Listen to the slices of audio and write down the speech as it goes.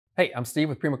Hey, I'm Steve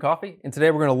with Prima Coffee, and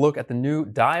today we're going to look at the new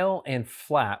dial and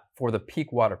flap for the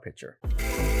Peak water pitcher.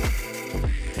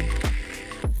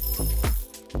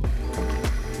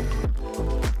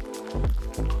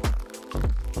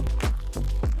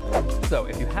 So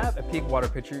if you have a Peak water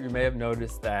pitcher, you may have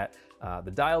noticed that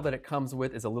the dial that it comes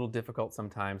with is a little difficult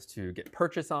sometimes to get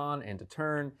purchase on and to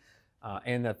turn,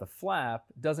 and that the flap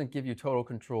doesn't give you total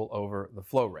control over the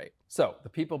flow rate. So the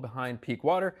people behind Peak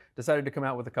Water decided to come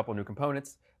out with a couple new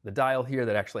components. The dial here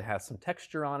that actually has some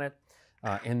texture on it,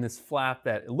 and this flap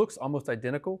that it looks almost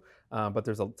identical, but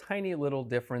there's a tiny little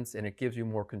difference, and it gives you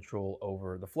more control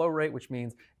over the flow rate, which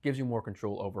means it gives you more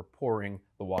control over pouring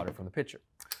the water from the pitcher.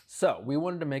 So we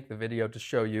wanted to make the video to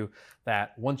show you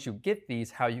that once you get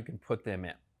these, how you can put them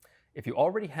in. If you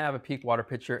already have a Peak water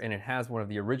pitcher and it has one of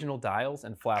the original dials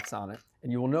and flaps on it,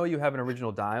 and you will know you have an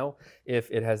original dial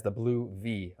if it has the blue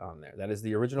V on there. That is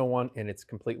the original one, and it's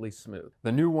completely smooth.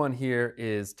 The new one here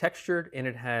is textured and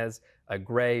it has a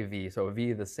gray V, so a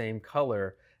V the same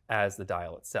color as the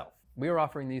dial itself. We are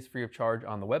offering these free of charge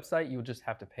on the website. You'll just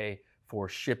have to pay for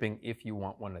shipping if you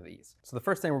want one of these. So the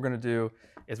first thing we're going to do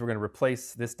is we're going to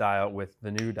replace this dial with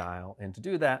the new dial, and to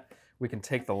do that we can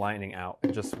take the lining out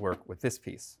and just work with this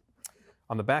piece.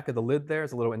 On the back of the lid there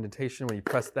is a little indentation. When you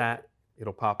press that,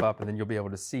 it'll pop up and then you'll be able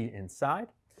to see inside.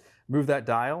 Move that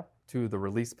dial to the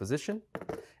release position,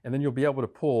 and then you'll be able to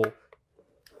pull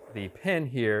the pin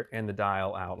here and the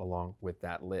dial out along with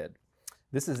that lid.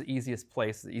 This is the easiest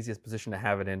place, the easiest position to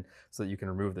have it in so that you can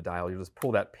remove the dial. You just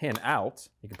pull that pin out.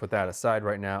 You can put that aside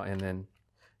right now, and then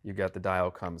you got the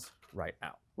dial comes right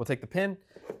out. We'll take the pin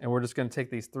and we're just going to take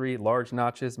these three large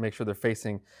notches, make sure they're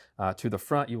facing to the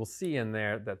front. You will see in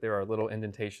there that there are little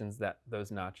indentations that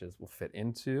those notches will fit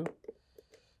into.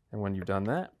 And when you've done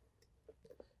that,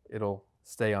 it'll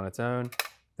stay on its own.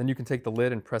 Then you can take the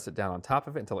lid and press it down on top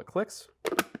of it until it clicks.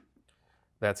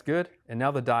 That's good. And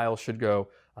now the dial should go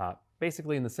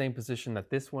basically in the same position that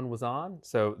this one was on.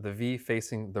 So the V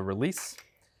facing the release,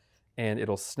 and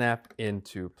it'll snap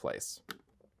into place,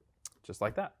 just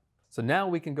like that. So now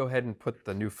we can go ahead and put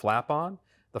the new flap on.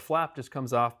 The flap just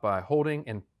comes off by holding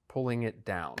and pulling it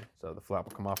down. So the flap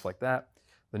will come off like that.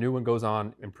 The new one goes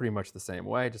on in pretty much the same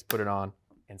way. Just put it on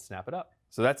and snap it up.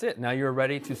 So that's it. Now you're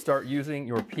ready to start using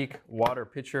your Peak water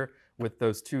pitcher with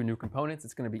those two new components.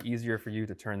 It's going to be easier for you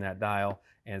to turn that dial,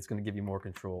 and it's going to give you more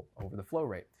control over the flow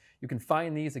rate. You can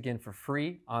find these again for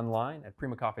free online at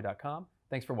primacoffee.com.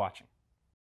 Thanks for watching.